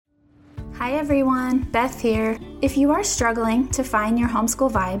Hi everyone, Beth here. If you are struggling to find your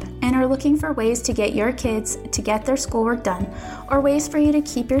homeschool vibe and are looking for ways to get your kids to get their schoolwork done, or ways for you to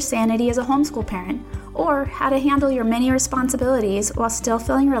keep your sanity as a homeschool parent, or how to handle your many responsibilities while still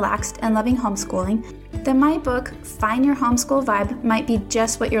feeling relaxed and loving homeschooling, then my book, Find Your Homeschool Vibe, might be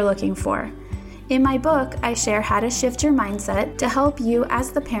just what you're looking for. In my book, I share how to shift your mindset to help you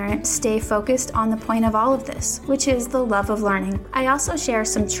as the parent stay focused on the point of all of this, which is the love of learning. I also share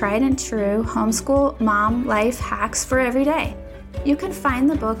some tried and true homeschool mom life hacks for every day. You can find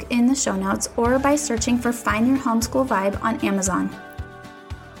the book in the show notes or by searching for Find Your Homeschool Vibe on Amazon.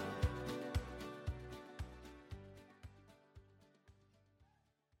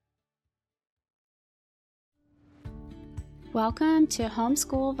 Welcome to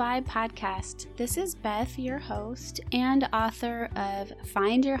Homeschool Vibe Podcast. This is Beth, your host and author of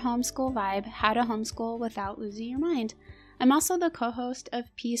Find Your Homeschool Vibe, How to Homeschool Without Losing Your Mind. I'm also the co-host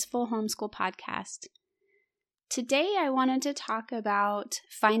of Peaceful Homeschool Podcast. Today I wanted to talk about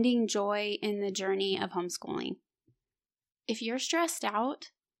finding joy in the journey of homeschooling. If you're stressed out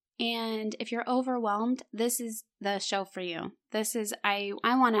and if you're overwhelmed, this is the show for you. I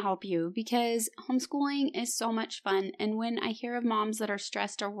want to help you because homeschooling is so much fun. And when I hear of moms that are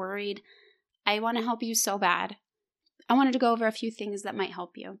stressed or worried, I want to help you so bad. I wanted to go over a few things that might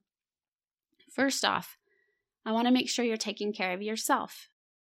help you. First off, I want to make sure you're taking care of yourself.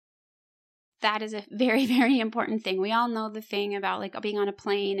 That is a very, very important thing. We all know the thing about like being on a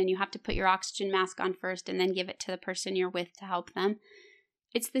plane and you have to put your oxygen mask on first and then give it to the person you're with to help them.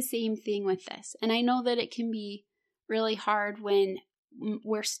 It's the same thing with this. And I know that it can be really hard when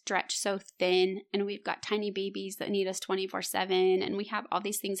we're stretched so thin and we've got tiny babies that need us 24/7 and we have all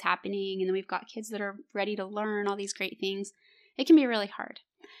these things happening and then we've got kids that are ready to learn all these great things. It can be really hard.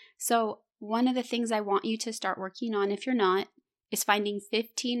 So one of the things I want you to start working on, if you're not, is finding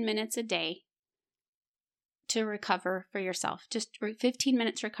 15 minutes a day to recover for yourself. Just 15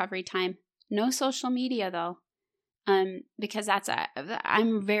 minutes recovery time. No social media though. Because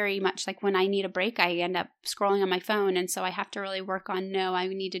I'm very much like when I need a break, I end up scrolling on my phone. And so I have to really work on, I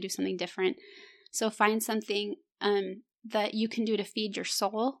need to do something different. So find something, that you can do to feed your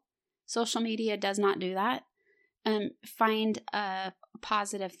soul. Social media does not do that. Find a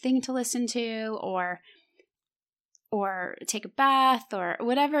positive thing to listen to or take a bath or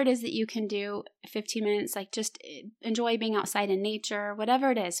whatever it is that you can do. 15 minutes, like just enjoy being outside in nature,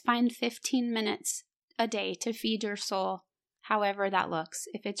 whatever it is, find 15 minutes a day to feed your soul, however that looks.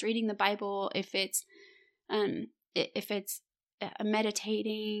 If it's reading the Bible, if it's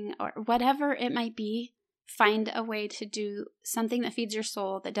meditating or whatever it might be, find a way to do something that feeds your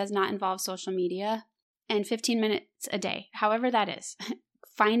soul that does not involve social media, and 15 minutes a day, however that is.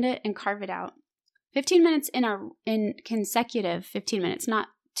 Find it and carve it out. 15 minutes in consecutive 15 minutes, not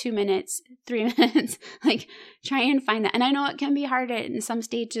 2 minutes, 3 minutes, like try and find that. And I know it can be hard in some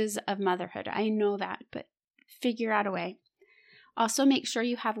stages of motherhood. I know that, but figure out a way. Also make sure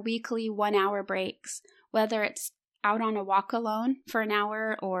you have weekly 1-hour breaks, whether it's out on a walk alone for an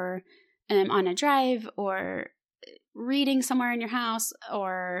hour or on a drive or reading somewhere in your house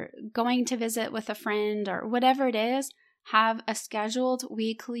or going to visit with a friend or whatever it is. Have a scheduled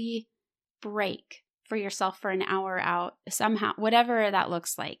weekly break for yourself for an hour out somehow, whatever that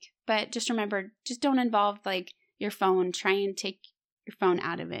looks like. But just remember, just don't involve like your phone. Try and take your phone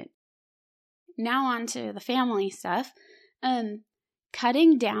out of it. Now on to the family stuff.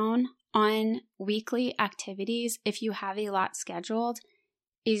 Cutting down on weekly activities if you have a lot scheduled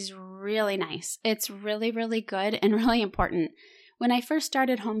is really nice. It's really, really good and really important. When I first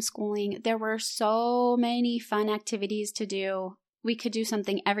started homeschooling, there were so many fun activities to do. We could do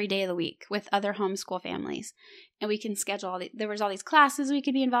something every day of the week with other homeschool families. And we can schedule, there was all these classes we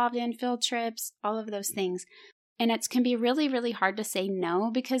could be involved in, field trips, all of those things. And it can be really, really hard to say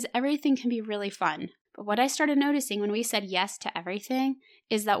no because everything can be really fun. But what I started noticing when we said yes to everything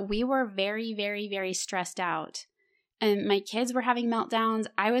is that we were very, very, very stressed out. And my kids were having meltdowns.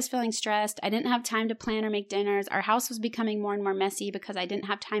 I was feeling stressed. I didn't have time to plan or make dinners. Our house was becoming more and more messy because I didn't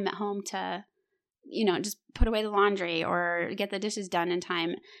have time at home to just put away the laundry or get the dishes done in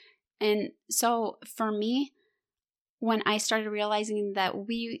time. And so for me, when I started realizing that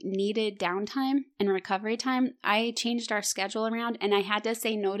we needed downtime and recovery time, I changed our schedule around and I had to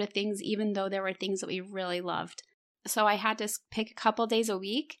say no to things even though there were things that we really loved. So I had to pick a couple days a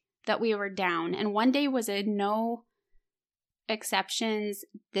week that we were down. And one day was a no exceptions,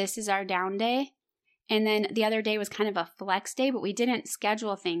 this is our down day. And then the other day was kind of a flex day, but we didn't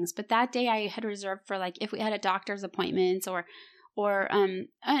schedule things. But that day I had reserved for like if we had a doctor's appointment or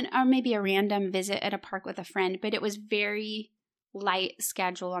maybe a random visit at a park with a friend. But it was very light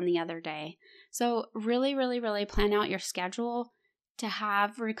schedule on the other day. So really, really, really plan out your schedule to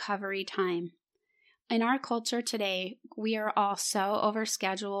have recovery time. In our culture today, we are all so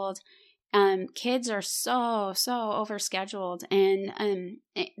overscheduled. Kids are so overscheduled. And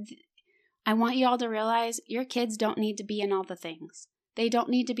I want you all to realize your kids don't need to be in all the things. They don't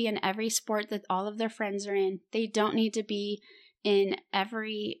need to be in every sport that all of their friends are in. They don't need to be in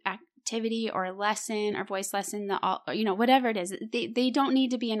every activity or lesson or voice lesson, whatever it is. They don't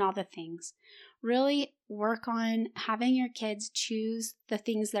need to be in all the things. Really work on having your kids choose the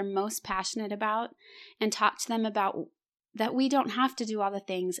things they're most passionate about and talk to them about that we don't have to do all the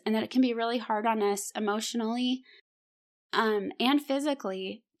things, and that it can be really hard on us emotionally and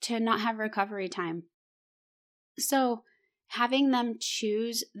physically to not have recovery time. So having them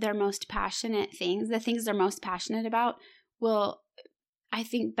choose their most passionate things, the things they're most passionate about, will, I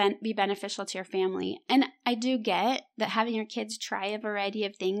think, be beneficial to your family. And I do get that having your kids try a variety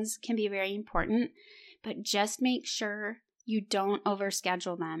of things can be very important, but just make sure you don't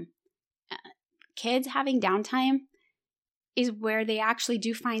overschedule them. Kids having downtime is where they actually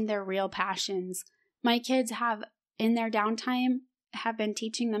do find their real passions. My kids have, in their downtime, have been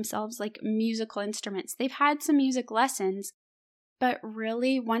teaching themselves like musical instruments. They've had some music lessons, but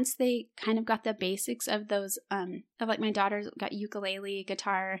really once they kind of got the basics of those, my daughter's got ukulele,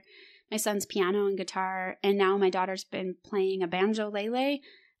 guitar, my son's piano and guitar, and now my daughter's been playing a banjo-lele,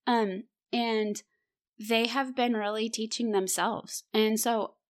 and they have been really teaching themselves. And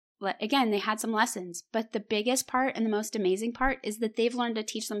so again, they had some lessons, but the biggest part and the most amazing part is that they've learned to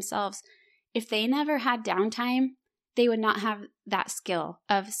teach themselves. If they never had downtime, they would not have that skill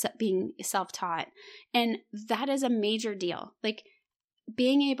of being self-taught. And that is a major deal. Like,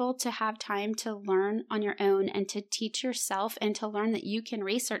 being able to have time to learn on your own and to teach yourself and to learn that you can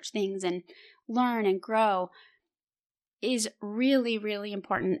research things and learn and grow is really, really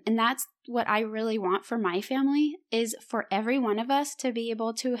important. And that's what I really want for my family, is for every one of us to be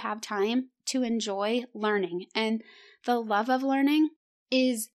able to have time to enjoy learning. And the love of learning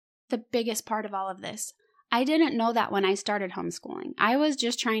is the biggest part of all of this. I didn't know that when I started homeschooling. I was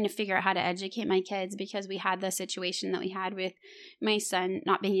just trying to figure out how to educate my kids because we had the situation that we had with my son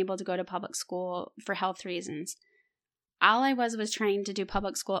not being able to go to public school for health reasons. All I was trying to do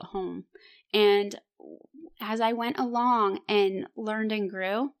public school at home. And as I went along and learned and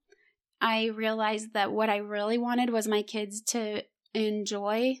grew, I realized that what I really wanted was my kids to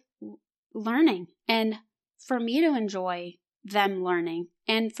enjoy learning, and for me to enjoy them learning,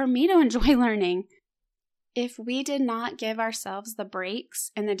 and for me to enjoy learning. If we did not give ourselves the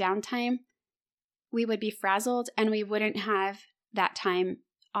breaks and the downtime, we would be frazzled and we wouldn't have that time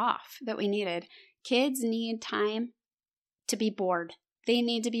off that we needed. Kids need time to be bored. They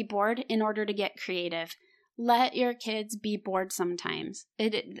need to be bored in order to get creative. Let your kids be bored sometimes.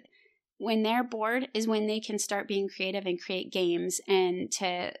 When they're bored is when they can start being creative and create games and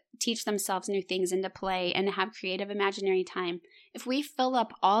to teach themselves new things and to play and to have creative imaginary time. If we fill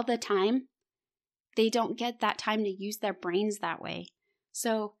up all the time, they don't get that time to use their brains that way.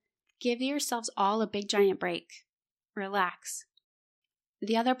 So give yourselves all a big giant break. Relax.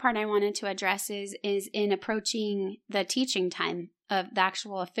 The other part I wanted to address is in approaching the teaching time of the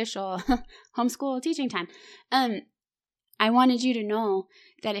actual official homeschool teaching time. I wanted you to know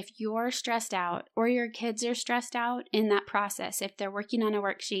that if you're stressed out or your kids are stressed out in that process, if they're working on a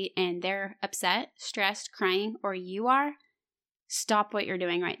worksheet and they're upset, stressed, crying, or you are, stop what you're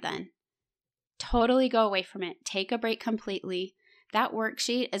doing right then. Totally go away from it. Take a break completely. That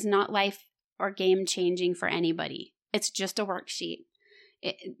worksheet is not life or game changing for anybody. It's just a worksheet.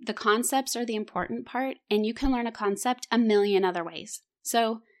 The concepts are the important part, and you can learn a concept a million other ways.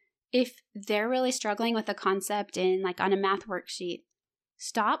 So if they're really struggling with a concept on a math worksheet,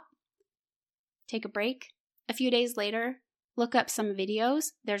 stop, take a break. A few days later, look up some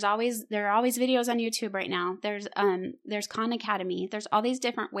videos. There are always videos on YouTube right now. There's Khan Academy. There's all these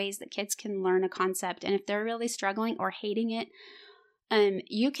different ways that kids can learn a concept. And if they're really struggling or hating it,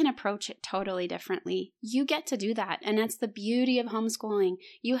 you can approach it totally differently. You get to do that. And that's the beauty of homeschooling.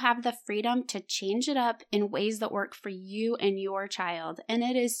 You have the freedom to change it up in ways that work for you and your child. And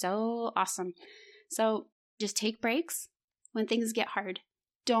it is so awesome. So just take breaks when things get hard.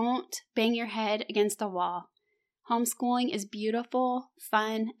 Don't bang your head against the wall. Homeschooling is beautiful,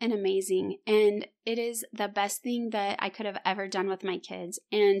 fun, and amazing. And it is the best thing that I could have ever done with my kids.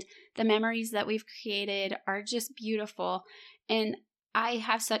 And the memories that we've created are just beautiful. And I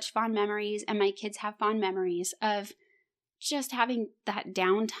have such fond memories, and my kids have fond memories of just having that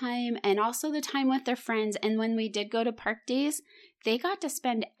downtime and also the time with their friends. And when we did go to park days, they got to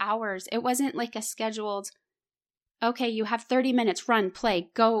spend hours. It wasn't like a scheduled, Okay, you have 30 minutes, run, play,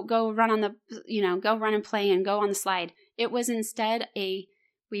 go run on the, go run and play and go on the slide. It was instead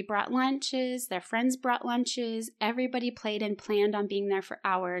we brought lunches, their friends brought lunches, everybody played and planned on being there for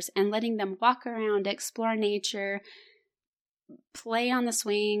hours and letting them walk around, explore nature, play on the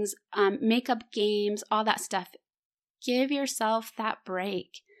swings, make up games, all that stuff. Give yourself that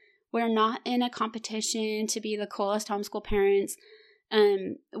break. We're not in a competition to be the coolest homeschool parents.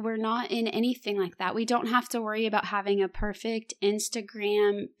 We're not in anything like that. We don't have to worry about having a perfect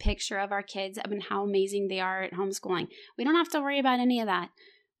Instagram picture of our kids and how amazing they are at homeschooling. We don't have to worry about any of that.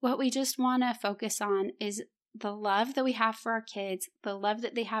 What we just want to focus on is the love that we have for our kids, the love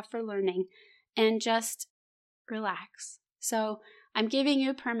that they have for learning, and just relax. So I'm giving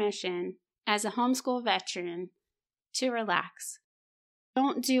you permission as a homeschool veteran to relax.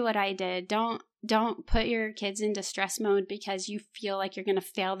 Don't do what I did. Don't put your kids into stress mode because you feel like you're going to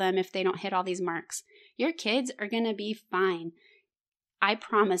fail them if they don't hit all these marks. Your kids are going to be fine. I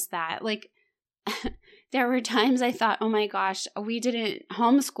promise that. Like, there were times I thought, oh my gosh, we didn't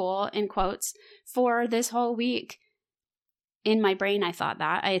homeschool, in quotes, for this whole week. In my brain, I thought,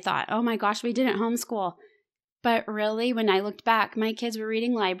 oh my gosh, we didn't homeschool. But really, when I looked back, my kids were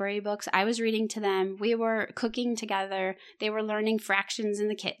reading library books. I was reading to them. We were cooking together. They were learning fractions in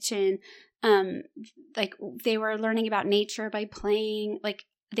the kitchen. Like they were learning about nature by playing. Like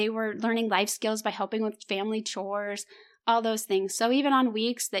they were learning life skills by helping with family chores, all those things. So even on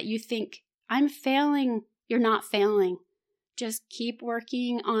weeks that you think, I'm failing, you're not failing. Just keep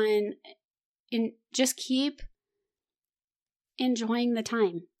working on, just keep enjoying the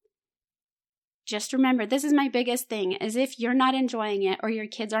time. Just remember, this is my biggest thing, is if you're not enjoying it or your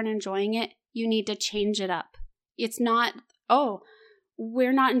kids aren't enjoying it, you need to change it up. It's not, oh,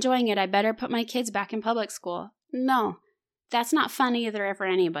 we're not enjoying it, I better put my kids back in public school. No, that's not fun either for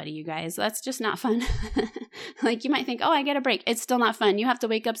anybody, you guys. That's just not fun. Like you might think, oh, I get a break. It's still not fun. You have to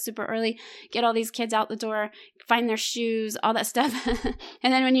wake up super early, get all these kids out the door, find their shoes, all that stuff.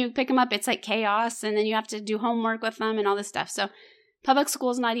 And then when you pick them up, it's like chaos. And then you have to do homework with them and all this stuff. So public school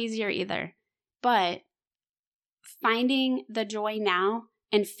is not easier either. But finding the joy now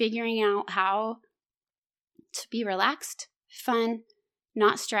and figuring out how to be relaxed, fun,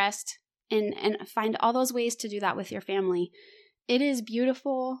 not stressed, and find all those ways to do that with your family. It is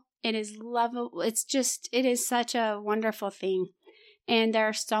beautiful. It is lovable. It is such a wonderful thing. And there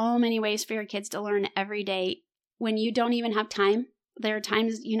are so many ways for your kids to learn every day when you don't even have time. There are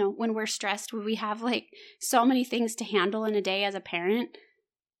times, when we're stressed, when we have like so many things to handle in a day as a parent.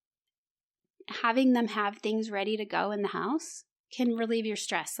 Having them have things ready to go in the house can relieve your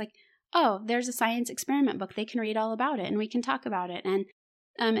stress. Like, oh, there's a science experiment book. They can read all about it and we can talk about it. And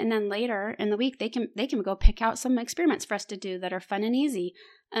then later in the week, they can go pick out some experiments for us to do that are fun and easy.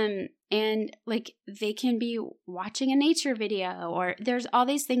 And like they can be watching a nature video, or there's all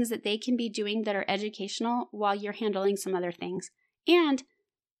these things that they can be doing that are educational while you're handling some other things. And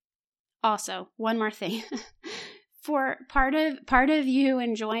also, one more thing. For part of you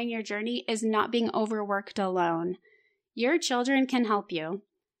enjoying your journey is not being overworked alone. Your children can help you.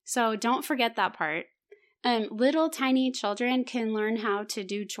 So don't forget that part. Little tiny children can learn how to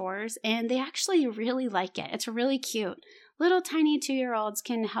do chores and they actually really like it. It's really cute. Little tiny 2-year-olds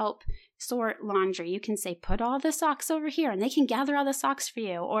can help sort laundry. You can say, put all the socks over here, and they can gather all the socks for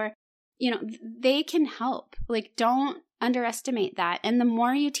you. Or, they can help. Like, don't underestimate that. And the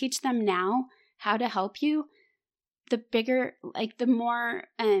more you teach them now how to help you, the bigger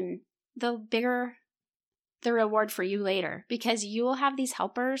the reward for you later, because you will have these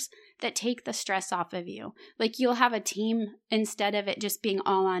helpers that take the stress off of you. Like you'll have a team instead of it just being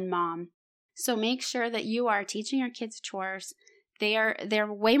all on mom. So make sure that you are teaching your kids chores. They're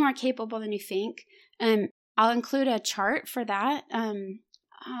way more capable than you think. I'll include a chart for that.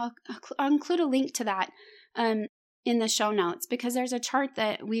 I'll include a link to that in the show notes, because there's a chart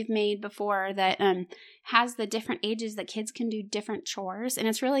that we've made before that has the different ages that kids can do different chores. And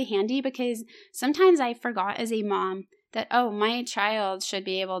it's really handy because sometimes I forgot as a mom that, oh, my child should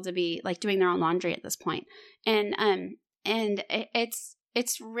be able to be like doing their own laundry at this point. And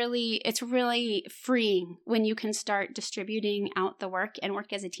it's really freeing when you can start distributing out the work and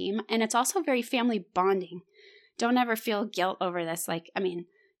work as a team. And it's also very family bonding. Don't ever feel guilt over this. Like, I mean,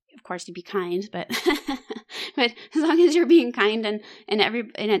 of course you be kind, but but as long as you're being kind and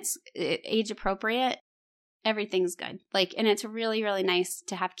it's age appropriate, everything's good. Like, and it's really, really nice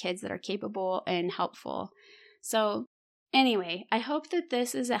to have kids that are capable and helpful. So anyway, I hope that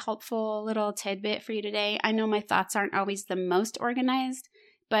this is a helpful little tidbit for you today. I know my thoughts aren't always the most organized,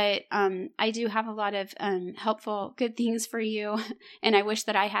 But I do have a lot of helpful, good things for you. And I wish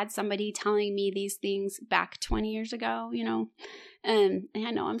that I had somebody telling me these things back 20 years ago, and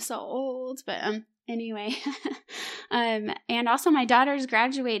I know I'm so old, but anyway. And also my daughter's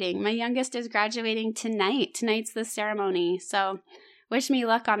graduating. My youngest is graduating tonight. Tonight's the ceremony. So wish me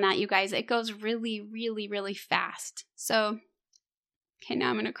luck on that, you guys. It goes really, really, really fast. So, okay, now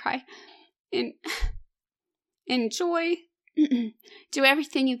I'm going to cry. Enjoy. Do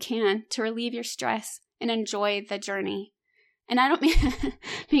everything you can to relieve your stress and enjoy the journey. And I don't mean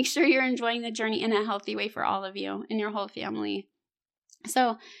make sure you're enjoying the journey in a healthy way for all of you and your whole family.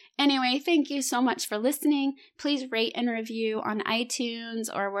 So anyway, thank you so much for listening. Please rate and review on iTunes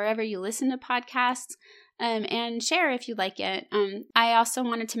or wherever you listen to podcasts, and share if you like it. I also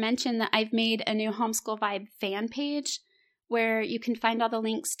wanted to mention that I've made a new Homeschool Vibe fan page where you can find all the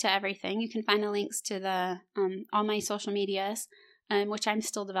links to everything. You can find the links to the all my social medias, which I'm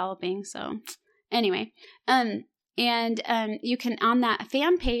still developing. So anyway, you can, on that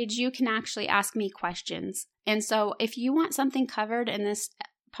fan page, you can actually ask me questions. And so if you want something covered in this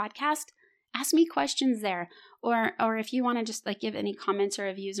podcast, ask me questions there. Or if you want to just give any comments or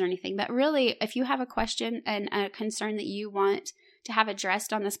reviews or anything. But really, if you have a question and a concern that you want to have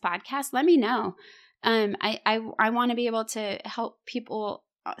addressed on this podcast, let me know. I want to be able to help people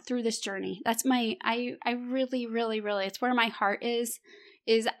through this journey. That's I really, really, really, it's where my heart is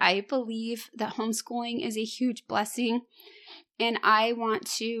I believe that homeschooling is a huge blessing, and I want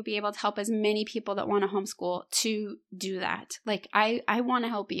to be able to help as many people that want to homeschool to do that. I want to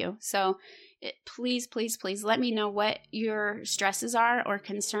help you. So please, please, please let me know what your stresses are or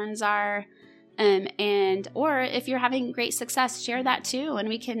concerns are. Or if you're having great success, share that too, and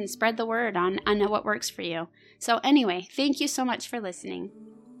we can spread the word on what works for you. So anyway, thank you so much for listening.